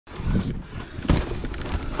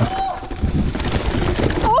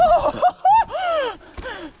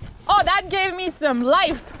Oh, that gave me some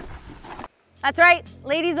life. That's right,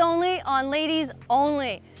 ladies only on ladies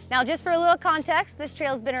only. Now, just for a little context, this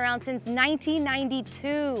trail's been around since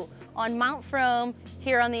 1992 on Mount Frome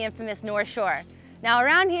here on the infamous North Shore. Now,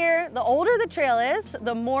 around here, the older the trail is,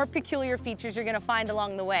 the more peculiar features you're gonna find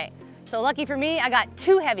along the way. So lucky for me, I got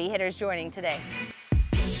 2 heavy hitters joining today.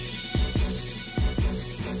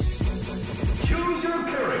 Choose your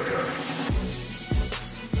character.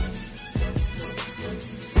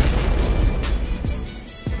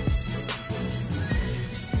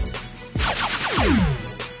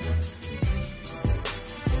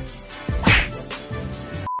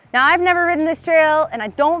 Now, I've never ridden this trail, and I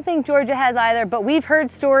don't think Georgia has either, but we've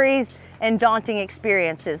heard stories and daunting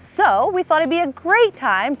experiences. So we thought it'd be a great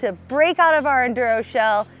time to break out of our enduro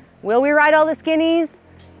shell. Will we ride all the skinnies?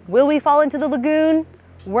 Will we fall into the lagoon?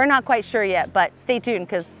 We're not quite sure yet, but stay tuned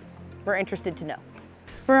because we're interested to know.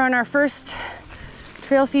 We're on our first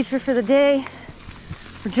trail feature for the day.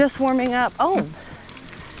 We're just warming up. Oh,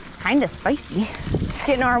 kind of spicy.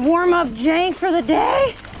 Getting our warm-up jank for the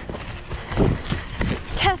day.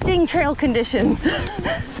 Testing trail conditions.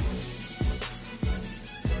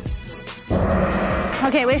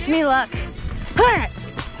 Okay, wish me luck. All right,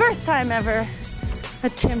 first time ever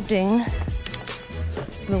attempting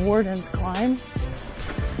the Warden's climb.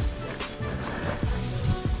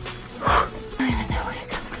 I don't even know where to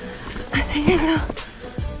go. I think I know.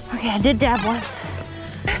 Okay, I did dab once.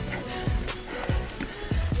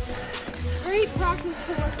 Great practice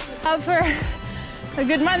up for a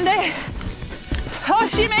good Monday. Oh,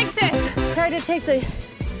 she makes it. Tried to take the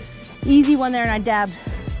easy one there and I dabbed.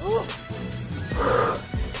 Ooh.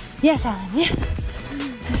 Yes, Alan, yes.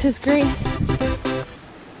 This is great.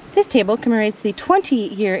 This table commemorates the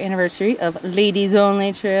 20-year anniversary of Ladies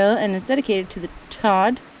Only Trail and is dedicated to the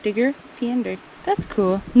Todd Digger Fiander. That's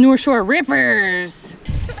cool. North Shore Rippers.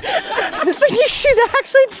 She's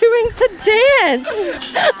actually doing the dance.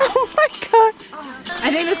 Oh my God.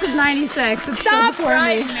 I think this is 96. It's Stop before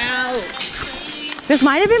right me. now. This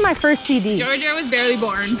might have been my first CD. Georgia was barely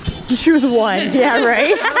born. She was 1. Yeah,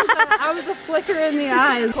 right? I was a flicker in the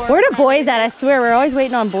eyes. Where the boys at? I swear, we're always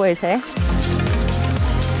waiting on boys, hey?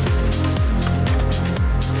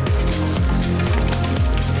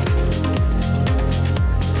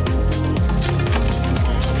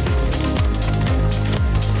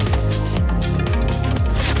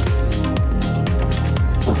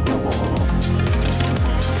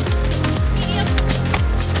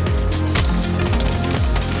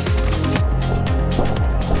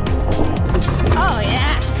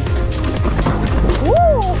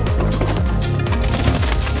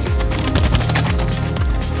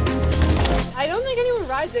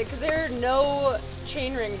 Because there are no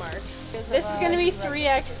chainring marks. This is gonna be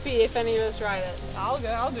 3XP if any of us ride it. I'll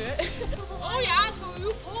do it. Oh yeah, so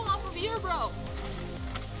you pull off of here, bro.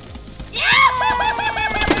 Yeah!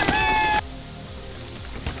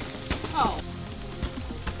 Oh.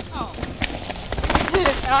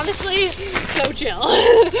 Honestly, so chill.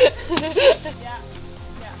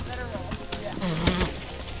 Yeah, better roll. Yeah.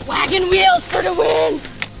 Wagon wheels for the win!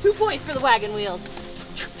 2 points for the wagon wheels.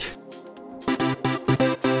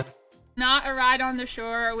 Not a ride on the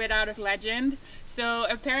shore without a legend. So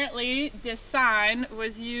apparently this sign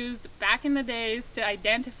was used back in the days to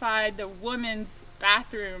identify the women's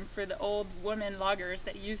bathroom for the old women loggers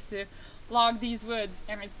that used to log these woods,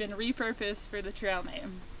 and it's been repurposed for the trail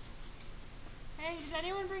name. Hey, did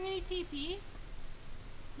anyone bring any TP?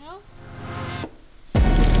 No?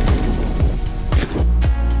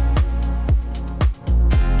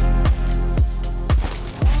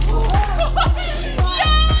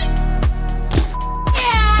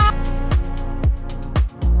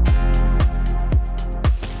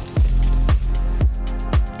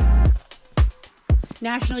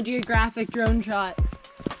 National Geographic drone shot.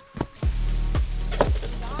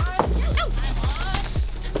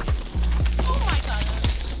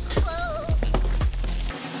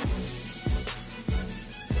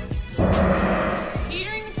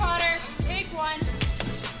 Teetering the totter, take 1.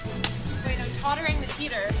 Wait, no, tottering the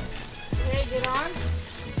teeter. Okay, get on.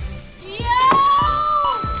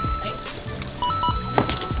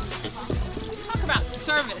 Talk about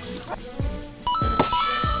service.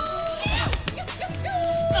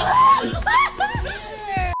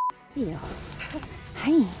 Yeah.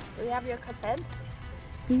 Hi. Do we have your cuts heads?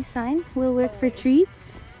 You sign? We'll work for treats.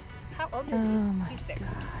 How old Oh are you? my He's 6.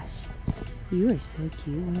 gosh. You are so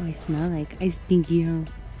cute. What do I smell like? I stink you.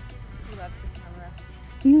 He loves the camera.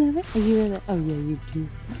 You love it? Oh, you love it? Oh yeah, you do.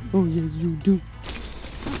 Oh yes, you do.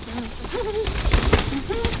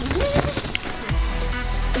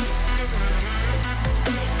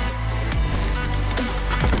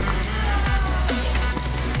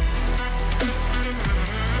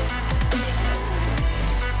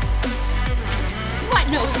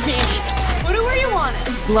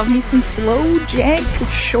 Love me some slow jank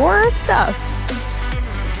shore stuff.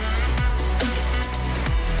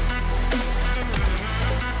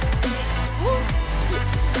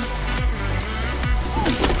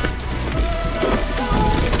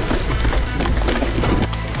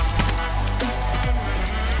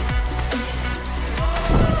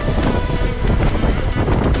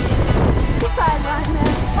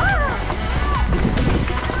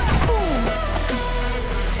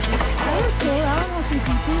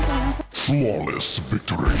 Flawless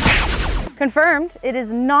victory. Confirmed, it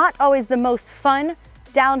is not always the most fun,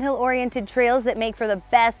 downhill-oriented trails that make for the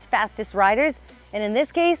best, fastest riders. And in this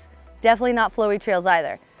case, definitely not flowy trails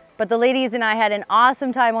either. But the ladies and I had an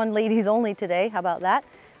awesome time on Ladies Only today. How about that?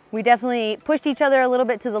 We definitely pushed each other a little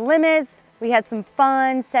bit to the limits. We had some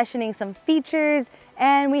fun sessioning some features,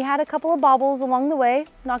 and we had a couple of bobbles along the way,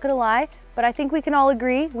 not gonna lie. But I think we can all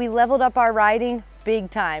agree we leveled up our riding big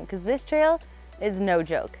time, because this trail is no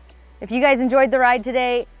joke. If you guys enjoyed the ride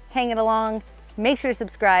today, hang it along. Make sure to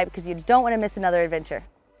subscribe because you don't want to miss another adventure.